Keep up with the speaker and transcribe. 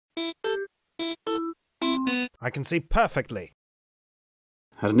I can see perfectly.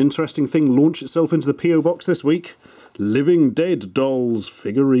 Had an interesting thing launch itself into the P.O. box this week. Living Dead dolls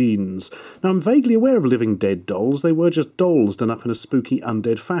figurines. Now, I'm vaguely aware of Living Dead dolls. They were just dolls done up in a spooky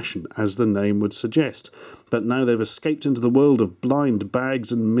undead fashion, as the name would suggest. But now they've escaped into the world of blind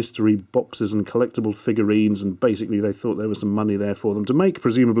bags and mystery boxes and collectible figurines, and basically they thought there was some money there for them to make,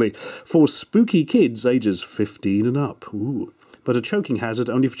 presumably, for spooky kids ages 15 and up. Ooh. But a choking hazard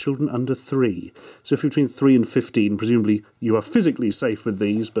only for children under 3. So if you're between 3 and 15, presumably you are physically safe with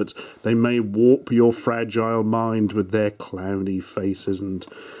these, but they may warp your fragile mind with their clowny faces and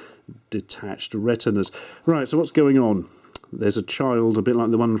detached retinas. Right, so what's going on? There's a child, a bit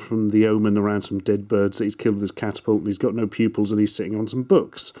like the one from The Omen, around some dead birds that he's killed with his catapult, and he's got no pupils and he's sitting on some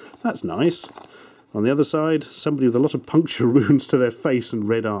books. That's nice. On the other side, somebody with a lot of puncture wounds to their face and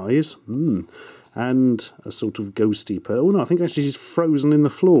red eyes. And a sort of ghosty person. Oh no, I think actually she's frozen in the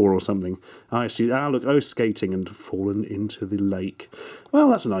floor or something. Look, skating and fallen into the lake. Well,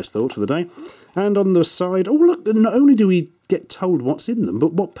 that's a nice thought for the day. And on the side, oh look, not only do we get told what's in them,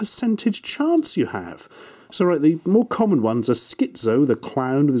 but what percentage chance you have. So right, the more common ones are Schizo, the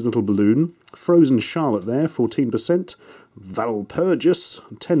clown with his little balloon, Frozen Charlotte there, 14%, Valpurgis,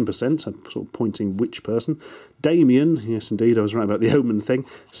 10%, I'm sort of pointing which person, Damien, yes indeed, I was right about the Omen thing,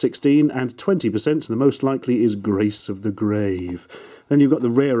 16%, and 20%, the most likely is Grace of the Grave. Then you've got the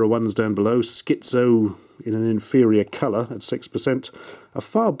rarer ones down below, Schizo in an inferior colour at 6%. A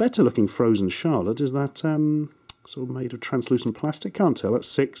far better looking Frozen Charlotte is that sort of made of translucent plastic, can't tell, at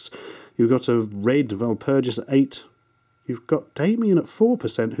 6%. You've got a red Valpurgis at 8%. You've got Damien at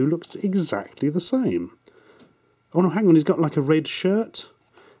 4%, who looks exactly the same. Oh no, hang on, he's got like a red shirt.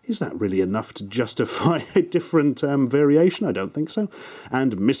 Is that really enough to justify a different variation? I don't think so.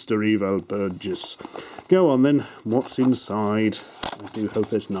 And Mystery Valpurgis. Go on then, what's inside? I do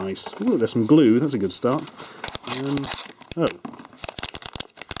hope it's nice. Ooh, there's some glue, that's a good start. Oh.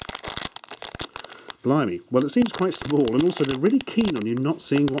 Blimey. Well, it seems quite small, and also they're really keen on you not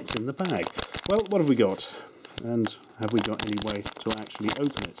seeing what's in the bag. Well, what have we got? And have we got any way to actually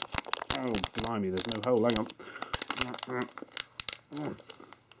open it? Oh, blimey, there's no hole, hang on.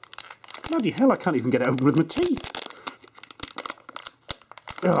 Bloody hell, I can't even get it open with my teeth.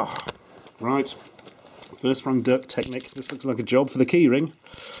 Oh, right. First rung duck technique. This looks like a job for the keyring.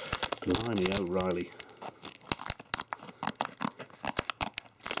 Blimey, O'Reilly.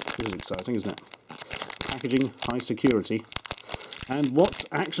 This is exciting, isn't it? Packaging, high security. And what's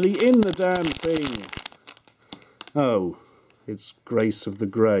actually in the damn thing? Oh, it's Grace of the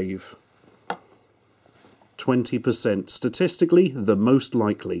Grave. 20%. Statistically, the most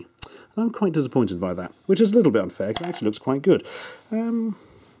likely. And I'm quite disappointed by that, which is a little bit unfair, because it actually looks quite good.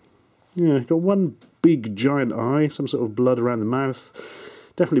 Yeah, got one big giant eye, some sort of blood around the mouth.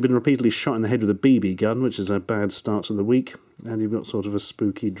 Definitely been repeatedly shot in the head with a BB gun, which is a bad start to the week. And you've got sort of a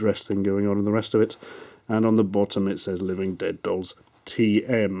spooky dress thing going on in the rest of it. And on the bottom it says Living Dead Dolls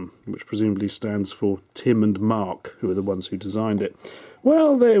TM, which presumably stands for Tim and Mark, who are the ones who designed it.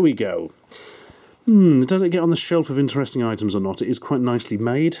 Well, there we go. Does it get on the shelf of interesting items or not? It is quite nicely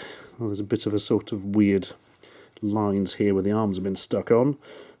made. Well, there's a bit of a sort of weird lines here where the arms have been stuck on.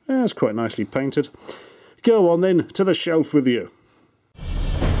 It's quite nicely painted. Go on then, to the shelf with you.